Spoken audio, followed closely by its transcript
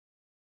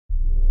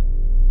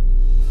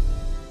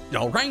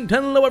Alright,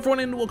 hello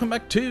everyone and welcome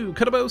back to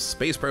Kottabos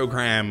Space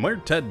Program, where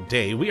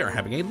today we are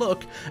having a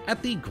look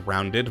at the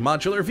Grounded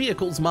Modular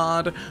Vehicles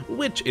mod,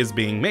 which is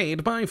being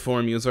made by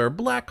forum user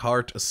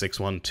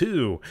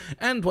Blackheart612.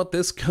 And what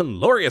this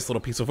glorious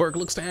little piece of work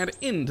looks to add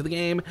into the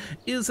game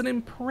is an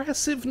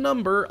impressive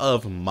number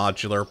of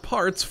modular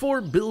parts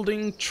for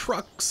building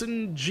trucks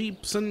and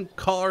jeeps and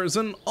cars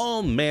and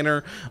all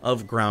manner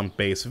of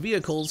ground-based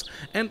vehicles,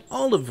 and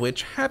all of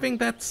which having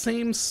that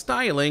same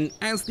styling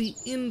as the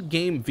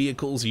in-game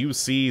vehicles you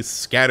see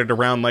scattered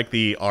around like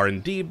the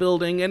R&D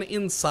building and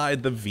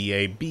inside the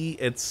VAB,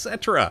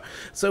 etc.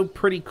 So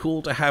pretty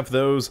cool to have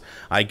those,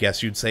 I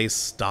guess you'd say,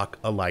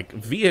 stock-alike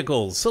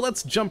vehicles. So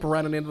let's jump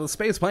right on into the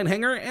spaceplane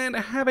hangar and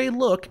have a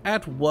look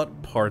at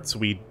what parts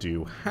we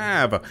do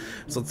have.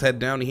 So let's head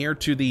down here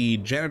to the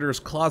Janitor's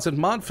Closet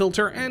mod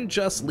filter and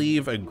just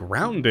leave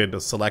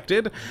Grounded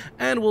selected.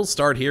 And we'll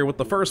start here with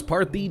the first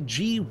part, the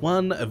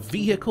G1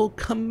 Vehicle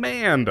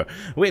Command,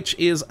 which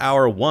is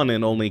our one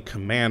and only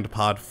command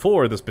pod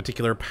for this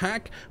particular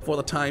pack for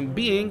the time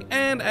being,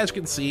 and as you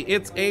can see,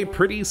 it's a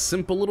pretty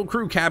simple little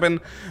crew cabin,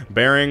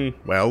 bearing,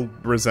 well,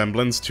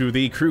 resemblance to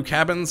the crew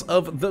cabins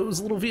of those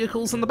little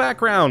vehicles in the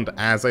background.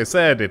 As I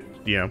said,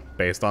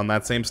 based on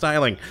that same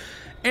styling.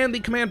 And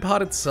the command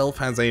pod itself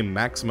has a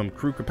maximum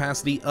crew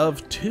capacity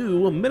of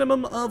 2,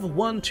 minimum of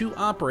 1 to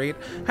operate,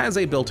 has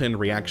a built-in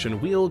reaction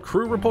wheel,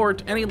 crew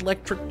report, and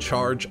electric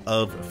charge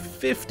of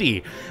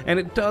 50. And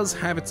it does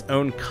have its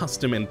own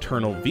custom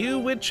internal view,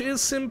 which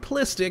is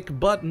simplistic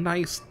but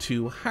nice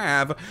to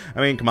have. I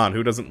mean, come on,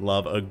 who doesn't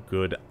love a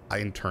good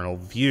internal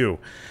view?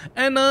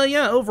 And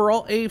yeah,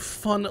 overall a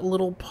fun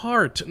little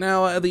part.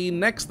 Now the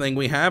next thing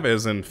we have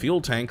is in fuel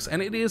tanks,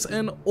 and it is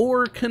an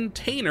ore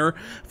container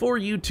for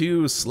you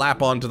to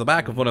slap onto the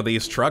back of one of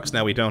these trucks.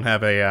 Now we don't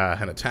have a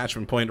an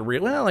attachment point to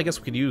well, I guess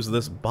we could use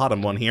this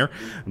bottom one here.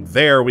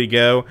 There we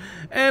go.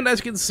 And as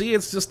you can see,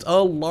 it's just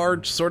a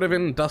large sort of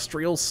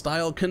industrial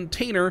style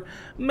container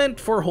meant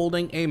for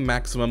holding a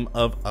maximum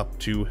of up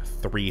to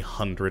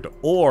 300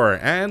 ore.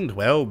 And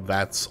well,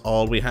 that's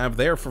all we have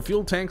there for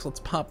fuel tanks. Let's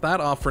pop that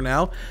off for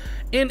now.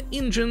 In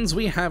engines,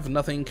 we have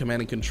nothing,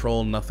 command and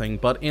control, nothing,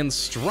 but in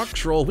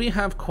structural, we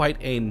have quite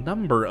a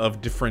number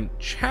of different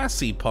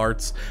chassis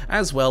parts,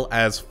 as well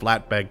as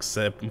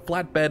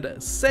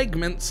flatbed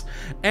segments,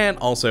 and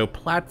also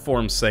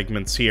platform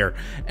segments here.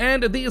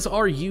 And these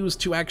are used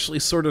to actually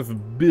sort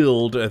of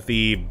build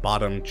the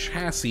bottom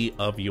chassis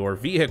of your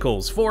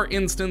vehicles. For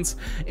instance,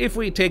 if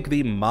we take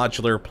the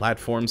modular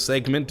platform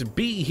segment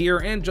B here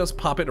and just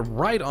pop it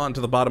right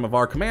onto the bottom of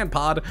our command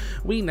pod,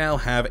 we now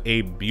have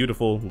a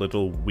beautiful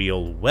little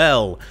wheel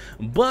well.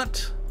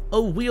 But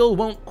a wheel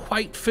won't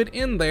quite fit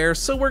in there,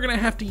 so we're gonna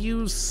have to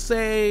use,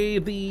 say,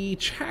 the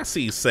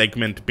chassis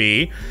segment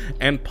B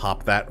and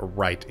pop that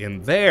right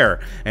in there.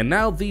 And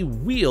now the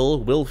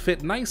wheel will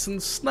fit nice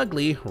and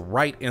snugly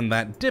right in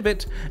that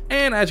divot,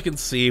 and as you can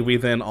see, we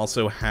then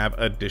also have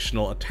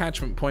additional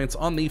attachment points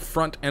on the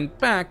front and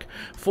back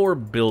for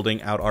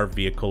building out our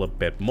vehicle a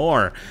bit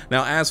more.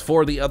 Now, as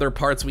for the other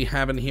parts we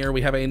have in here,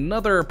 we have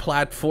another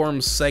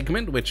platform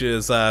segment, which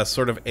is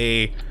sort of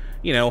a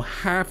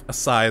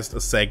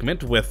half-sized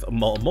segment with a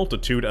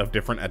multitude of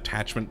different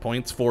attachment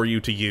points for you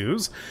to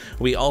use.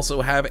 We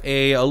also have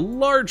a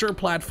larger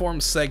platform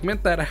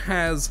segment that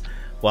has,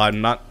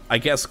 well, I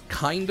guess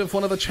kind of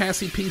one of the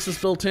chassis pieces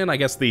built in. I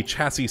guess the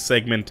chassis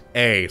segment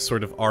A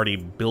sort of already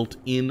built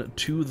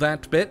into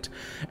that bit.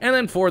 And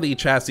then for the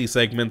chassis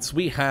segments,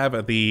 we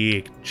have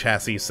the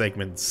chassis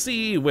segment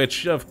C,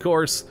 which of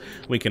course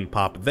we can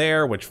pop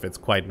there, which fits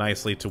quite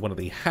nicely to one of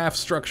the half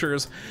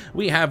structures.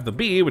 We have the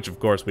B, which of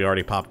course we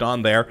already popped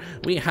on there.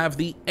 We have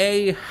the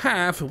A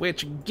half,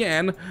 which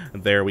again,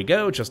 there we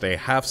go, just a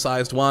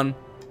half-sized one.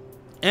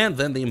 And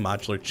then the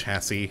modular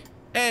chassis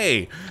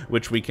A,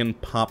 which we can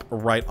pop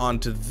right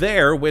onto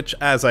there, which,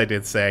 as I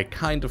did say,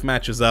 kind of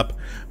matches up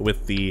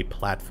with the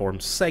platform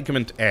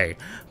segment A.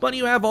 But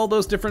you have all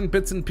those different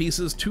bits and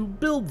pieces to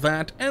build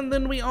that, and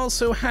then we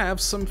also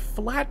have some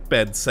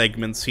flatbed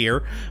segments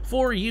here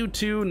for you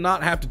to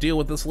not have to deal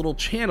with this little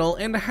channel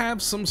and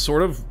have some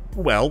sort of,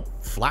 well,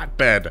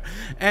 flatbed.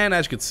 And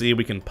as you can see,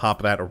 we can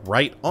pop that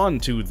right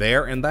onto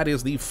there, and that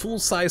is the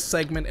full-size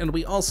segment, and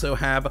we also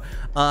have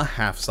a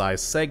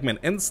half-size segment.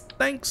 And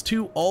thanks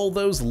to all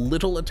those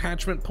little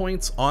attachment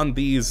points on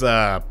these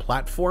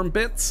platform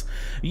bits,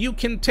 you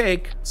can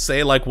take,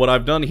 say, like what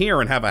I've done here,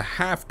 and have a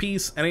half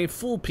piece and a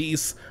full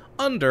piece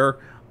under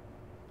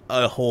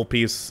a whole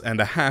piece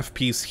and a half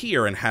piece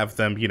here and have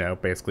them,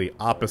 basically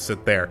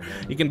opposite there.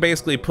 You can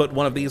basically put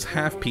one of these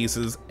half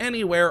pieces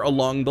anywhere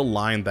along the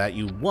line that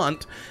you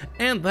want,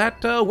 and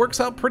that works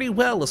out pretty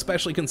well,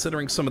 especially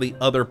considering some of the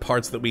other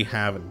parts that we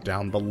have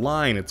down the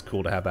line. It's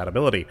cool to have that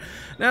ability.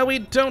 Now, we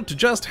don't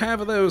just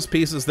have those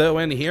pieces, though,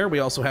 in here. We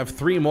also have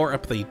 3 more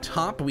up the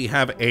top. We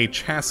have a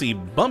chassis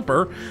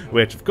bumper,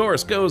 which, of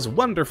course, goes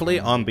wonderfully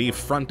on the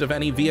front of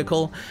any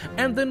vehicle,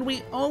 and then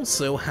we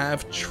also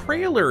have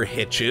trailer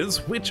hitches,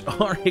 which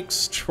are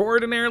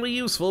extraordinarily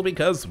useful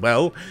because,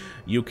 well,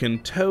 you can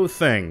tow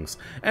things.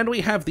 And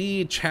we have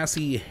the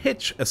chassis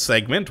hitch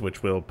segment,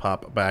 which will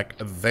pop back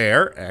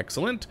there,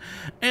 excellent.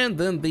 And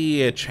then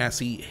the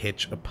chassis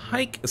hitch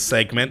pike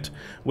segment,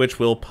 which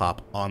will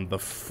pop on the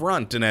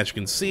front. And as you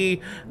can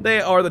see,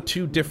 they are the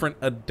two different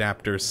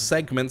adapter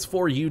segments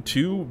for you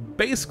to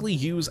basically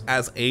use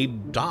as a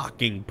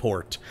docking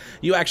port.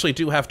 You actually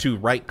do have to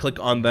right-click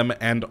on them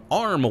and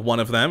arm one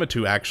of them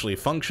to actually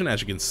function.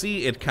 As you can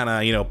see, it kind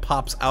of,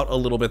 pops out a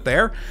little bit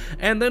there.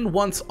 And then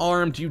once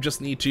armed, you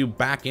just need to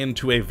back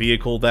into a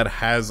vehicle that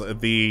has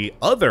the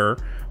other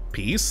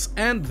piece,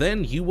 and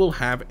then you will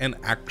have an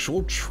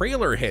actual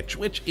trailer hitch,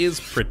 which is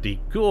pretty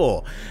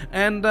cool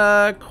and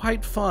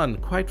quite fun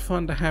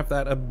to have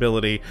that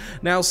ability.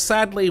 Now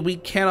sadly, we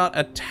cannot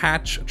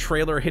attach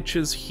trailer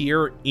hitches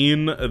here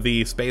in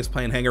the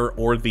spaceplane hangar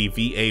or the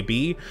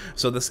VAB,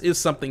 so this is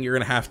something you're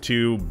gonna have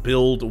to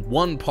build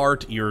one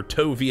part your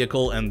tow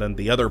vehicle and then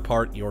the other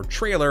part your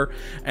trailer,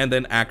 and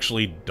then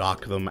actually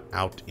dock them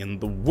out in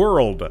the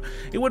world.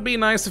 It would be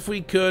nice if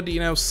we could,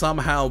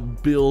 somehow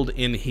build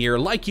in here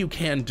like you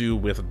can do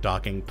with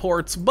docking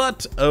ports,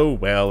 but oh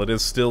well, it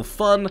is still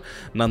fun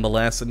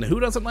nonetheless, and who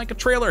doesn't like a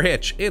trailer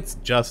hitch? It's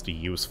just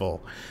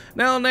useful.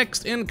 Now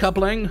next in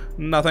coupling,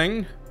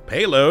 nothing.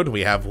 Payload,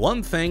 we have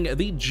one thing,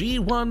 the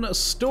G1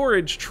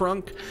 storage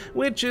trunk,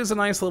 which is a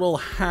nice little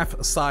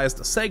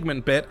half-sized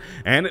segment bit,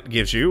 and it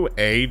gives you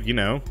a,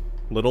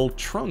 little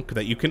trunk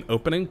that you can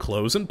open and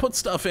close and put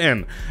stuff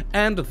in,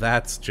 and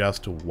that's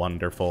just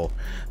wonderful.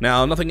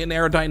 Now, nothing in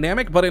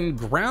aerodynamic, but in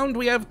ground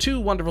we have two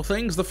wonderful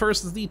things. The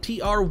first is the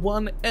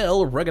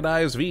TR1L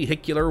ruggedized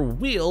vehicular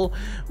wheel,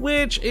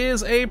 which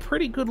is a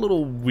pretty good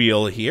little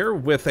wheel here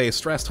with a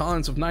stress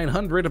tolerance of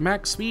 900,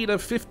 max speed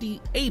of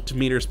 58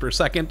 meters per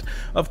second,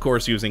 of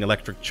course using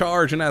electric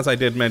charge, and as I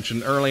did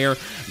mention earlier,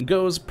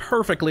 goes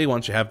perfectly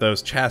once you have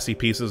those chassis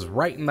pieces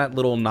right in that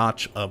little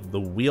notch of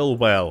the wheel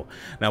well.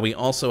 Now we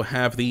also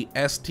have the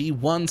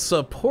St1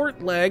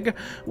 Support Leg,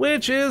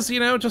 which is,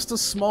 just a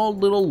small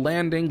little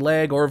landing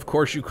leg, or of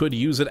course you could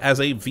use it as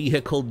a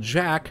vehicle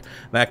jack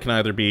that can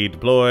either be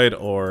deployed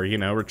or,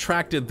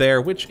 retracted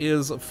there, which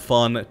is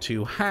fun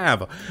to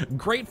have.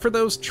 Great for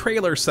those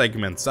trailer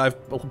segments.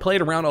 I've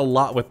played around a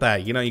lot with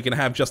that. You can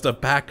have just a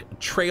back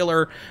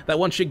trailer that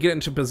once you get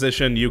into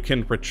position, you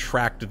can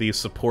retract these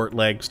support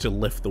legs to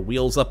lift the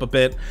wheels up a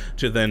bit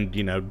to then,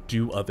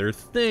 do other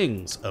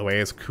things.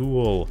 Always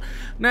cool.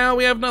 Now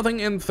we have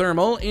nothing in thermal,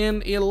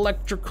 in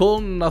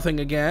electrical, nothing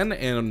again,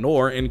 and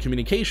nor in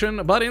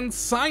communication, but in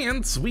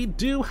science, we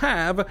do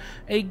have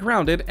a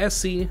grounded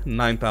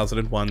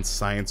SC9001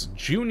 Science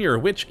Junior,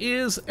 which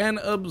is an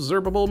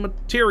observable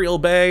material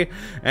bay,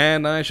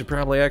 and I should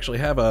probably actually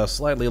have a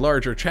slightly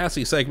larger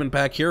chassis segment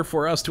back here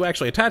for us to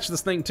actually attach this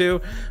thing to.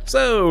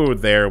 So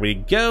there we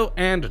go,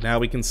 and now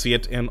we can see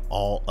it in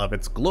all of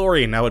its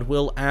glory. Now it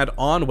will add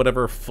on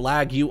whatever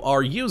flag you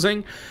are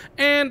using,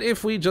 and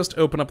if we just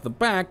open up the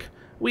back,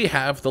 we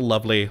have the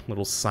lovely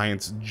little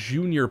Science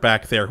Junior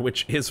back there,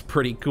 which is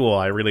pretty cool.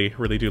 I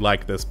really do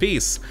like this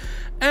piece.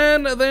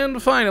 And then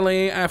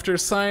finally, after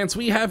science,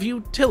 we have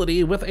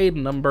utility with a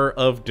number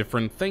of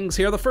different things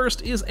here. The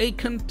first is a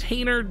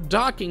container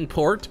docking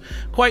port.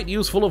 Quite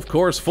useful, of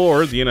course,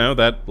 for,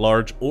 that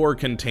large ore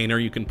container.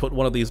 You can put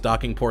one of these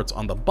docking ports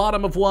on the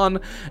bottom of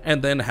one,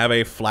 and then have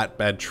a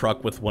flatbed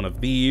truck with one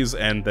of these,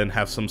 and then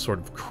have some sort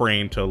of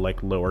crane to,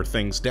 lower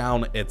things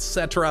down,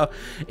 etc.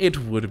 It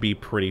would be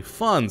pretty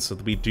fun, so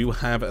we do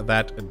have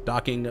that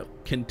docking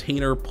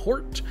container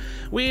port.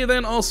 We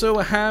then also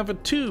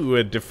have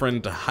two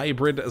different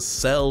hybrid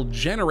cell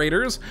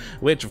generators,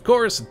 which of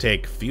course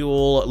take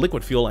fuel,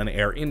 liquid fuel and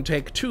air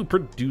intake to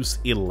produce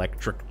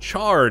electric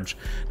charge.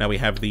 Now we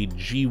have the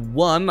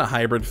G1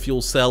 hybrid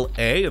fuel cell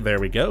A, there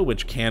we go,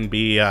 which can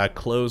be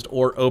closed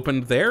or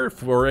opened there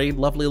for a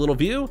lovely little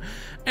view.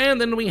 And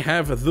then we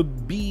have the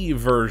B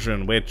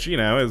version, which,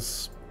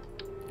 is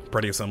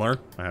pretty similar.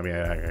 I mean,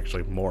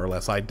 actually more or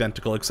less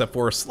identical, except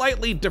for a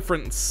slightly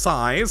different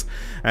size.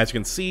 As you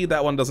can see,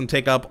 that one doesn't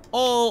take up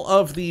all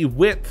of the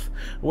width,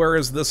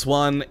 whereas this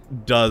one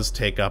does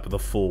take up the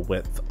full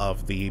width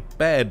of the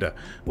bed,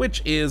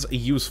 which is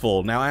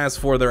useful. Now, as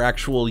for their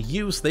actual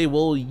use, they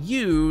will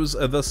use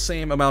the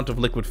same amount of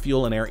liquid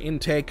fuel and air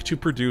intake to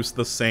produce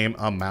the same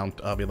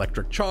amount of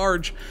electric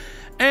charge.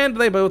 And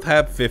they both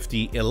have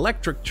 50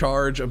 electric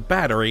charge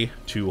battery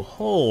to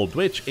hold,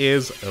 which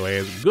is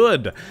always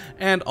good,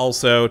 and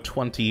also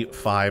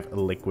 25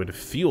 liquid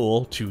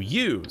fuel to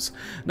use.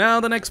 Now,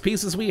 the next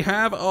pieces we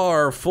have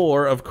are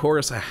for, of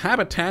course,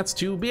 habitats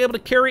to be able to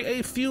carry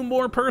a few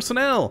more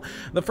personnel.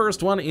 The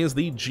first one is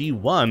the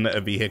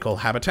G1 vehicle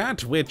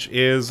habitat, which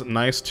is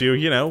nice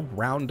to,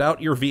 round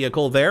out your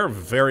vehicle there.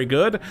 Very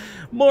good.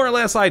 More or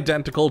less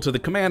identical to the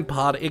command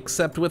pod,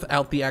 except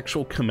without the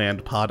actual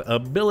command pod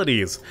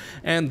abilities.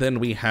 And then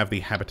we have the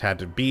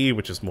Habitat B,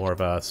 which is more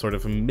of a sort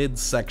of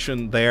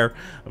mid-section there.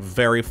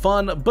 Very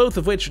fun, both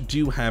of which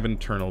do have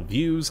internal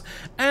views.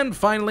 And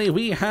finally,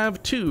 we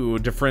have two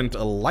different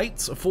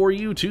lights for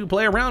you to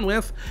play around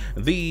with.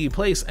 The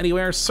Place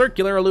Anywhere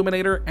Circular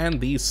Illuminator and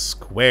the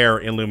Square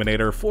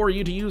Illuminator for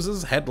you to use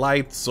as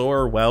headlights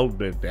or, well,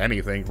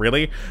 anything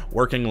really,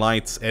 working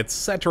lights,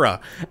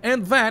 etc.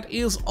 And that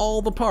is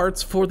all the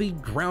parts for the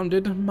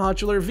Grounded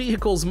Modular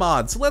Vehicles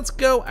mod. So let's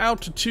go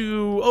out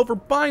to over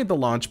by the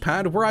launch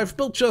pad where I've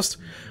built just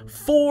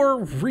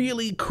 4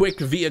 really quick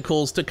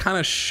vehicles to kind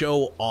of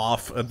show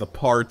off the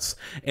parts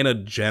in a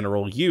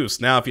general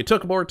use. Now, if you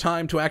took more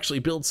time to actually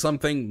build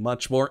something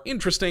much more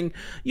interesting,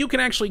 you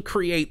can actually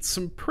create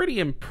some pretty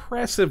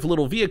impressive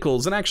little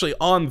vehicles. And actually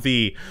on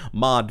the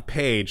mod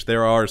page,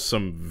 there are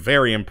some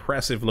very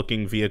impressive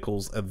looking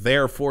vehicles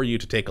there for you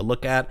to take a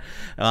look at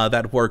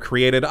that were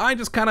created. I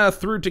just kind of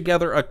threw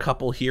together a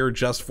couple here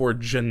just for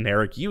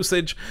generic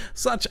usage,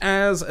 such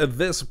as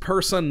this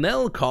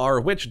personnel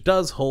car, which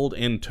does hold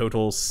in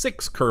total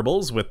 6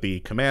 Kerbals with the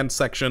command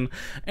section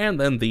and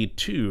then the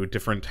 2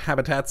 different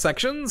habitat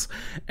sections.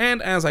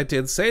 And as I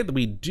did say,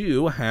 we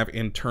do have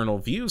internal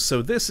views,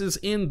 so this is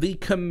in the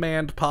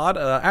command pod.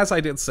 As I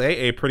did say,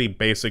 a pretty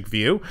basic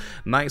view.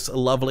 Nice,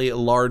 lovely,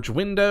 large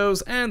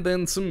windows, and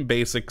then some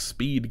basic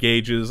speed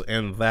gauges,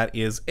 and that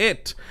is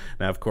it.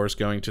 Now, of course,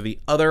 going to the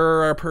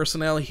other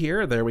personnel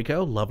here, there we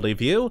go, lovely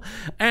view.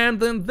 And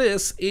then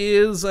this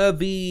is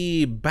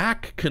the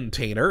back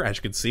container. As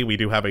you can see, we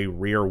do have a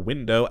rear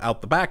window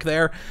out the back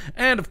there,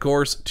 and of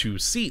course 2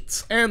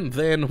 seats. And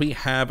then we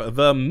have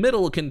the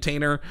middle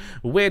container,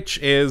 which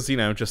is, you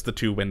know, just the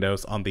 2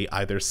 windows on the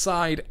either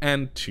side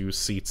and 2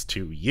 seats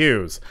to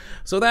use.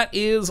 So that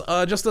is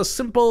just a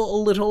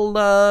simple little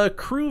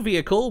crew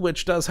vehicle,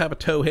 which does have a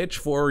tow hitch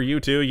for you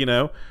to, you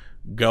know,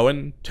 go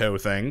and tow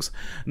things.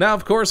 Now,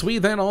 of course, we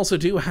then also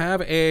do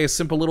have a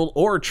simple little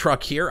ore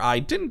truck here. I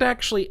didn't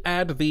actually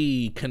add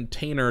the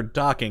container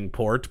docking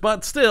port,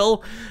 but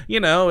still, you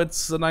know,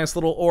 it's a nice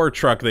little ore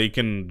truck that you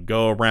can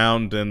go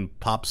around and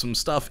pop some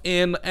stuff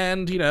in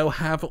and, you know,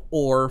 have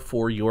ore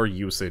for your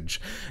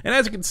usage. And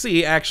as you can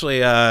see,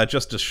 actually,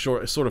 just to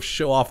sort of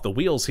show off the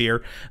wheels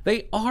here,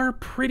 they are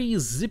pretty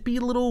zippy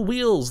little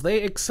wheels.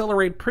 They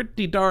accelerate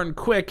pretty darn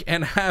quick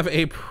and have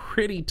a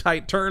pretty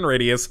tight turn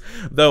radius,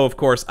 though, of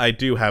course, I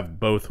do have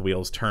both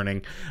wheels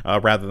turning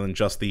rather than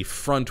just the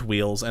front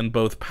wheels and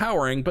both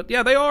powering. But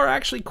yeah, they are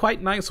actually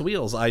quite nice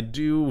wheels. I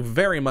do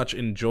very much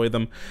enjoy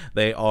them.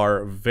 They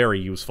are very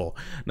useful.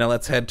 Now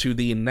let's head to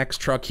the next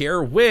truck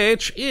here,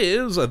 which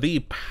is the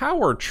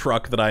power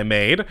truck that I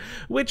made,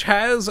 which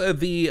has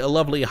the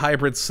lovely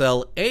hybrid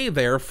cell A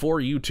there for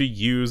you to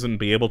use and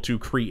be able to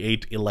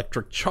create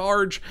electric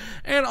charge,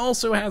 and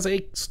also has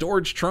a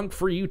storage trunk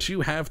for you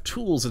to have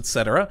tools,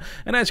 etc.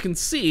 And as you can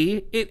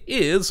see, it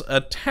is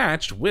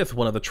attached with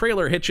one of the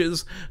trailer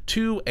hitches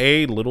to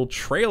a little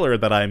trailer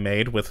that I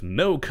made with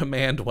no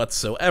command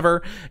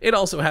whatsoever. It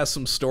also has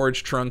some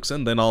storage trunks,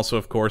 and then also,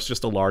 of course,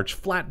 just a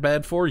large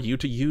flatbed for you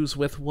to use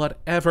with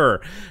whatever.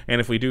 And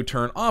if we do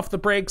turn off the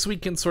brakes, we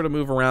can sort of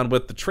move around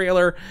with the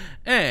trailer.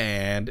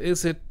 And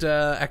is it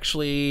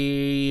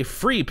actually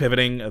free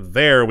pivoting?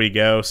 There we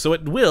go. So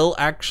it will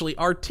actually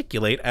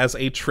articulate as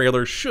a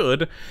trailer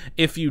should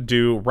if you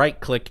do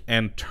right-click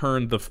and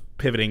turn the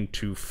pivoting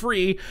to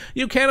free.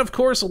 You can, of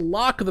course,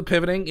 lock the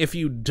pivoting if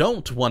you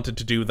don't want it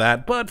to do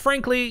that, but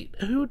frankly,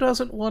 who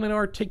doesn't want an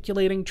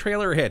articulating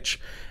trailer hitch?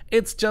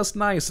 It's just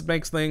nice. It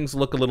makes things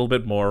look a little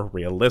bit more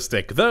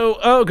realistic. Though,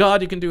 oh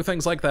god, you can do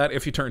things like that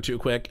if you turn too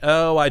quick.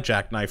 Oh, I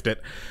jackknifed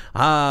it.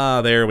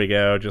 Ah, there we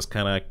go. Just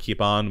kind of keep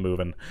on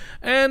moving.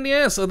 And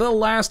yes, the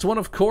last one,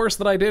 of course,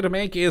 that I did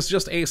make is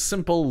just a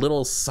simple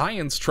little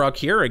science truck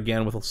here,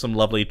 again with some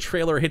lovely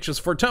trailer hitches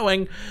for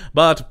towing,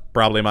 but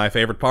probably my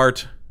favorite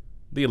part,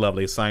 the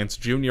lovely Science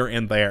Junior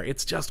in there.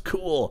 It's just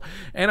cool.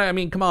 And I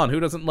mean, come on,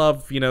 who doesn't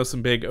love, you know,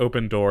 some big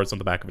open doors on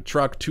the back of a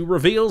truck to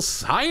reveal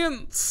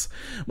science?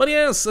 But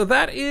yes,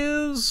 that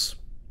is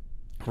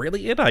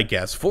really it, I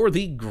guess, for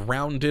the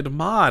Grounded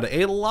mod.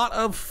 A lot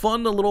of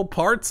fun little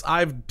parts.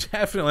 I've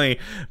definitely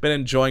been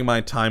enjoying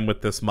my time with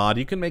this mod.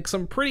 You can make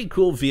some pretty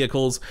cool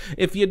vehicles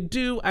if you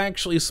do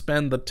actually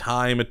spend the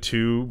time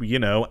to, you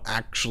know,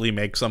 actually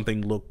make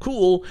something look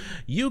cool.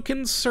 You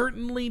can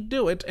certainly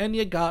do it, and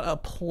you got a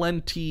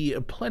plenty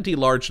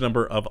large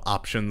number of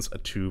options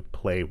to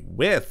play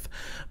with.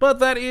 But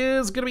that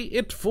is gonna be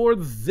it for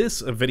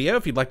this video.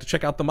 If you'd like to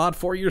check out the mod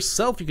for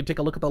yourself, you can take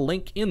a look at the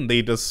link in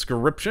the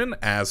description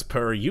as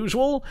per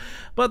usual.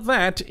 But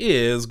that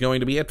is going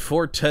to be it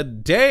for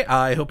today.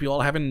 I hope you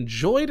all have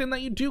enjoyed and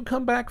that you do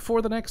come back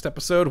for the next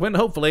episode when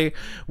hopefully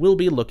we'll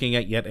be looking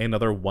at yet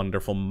another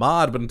wonderful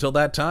mod. But until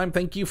that time,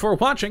 thank you for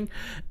watching,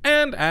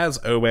 and as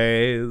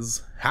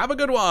always, have a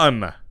good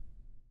one!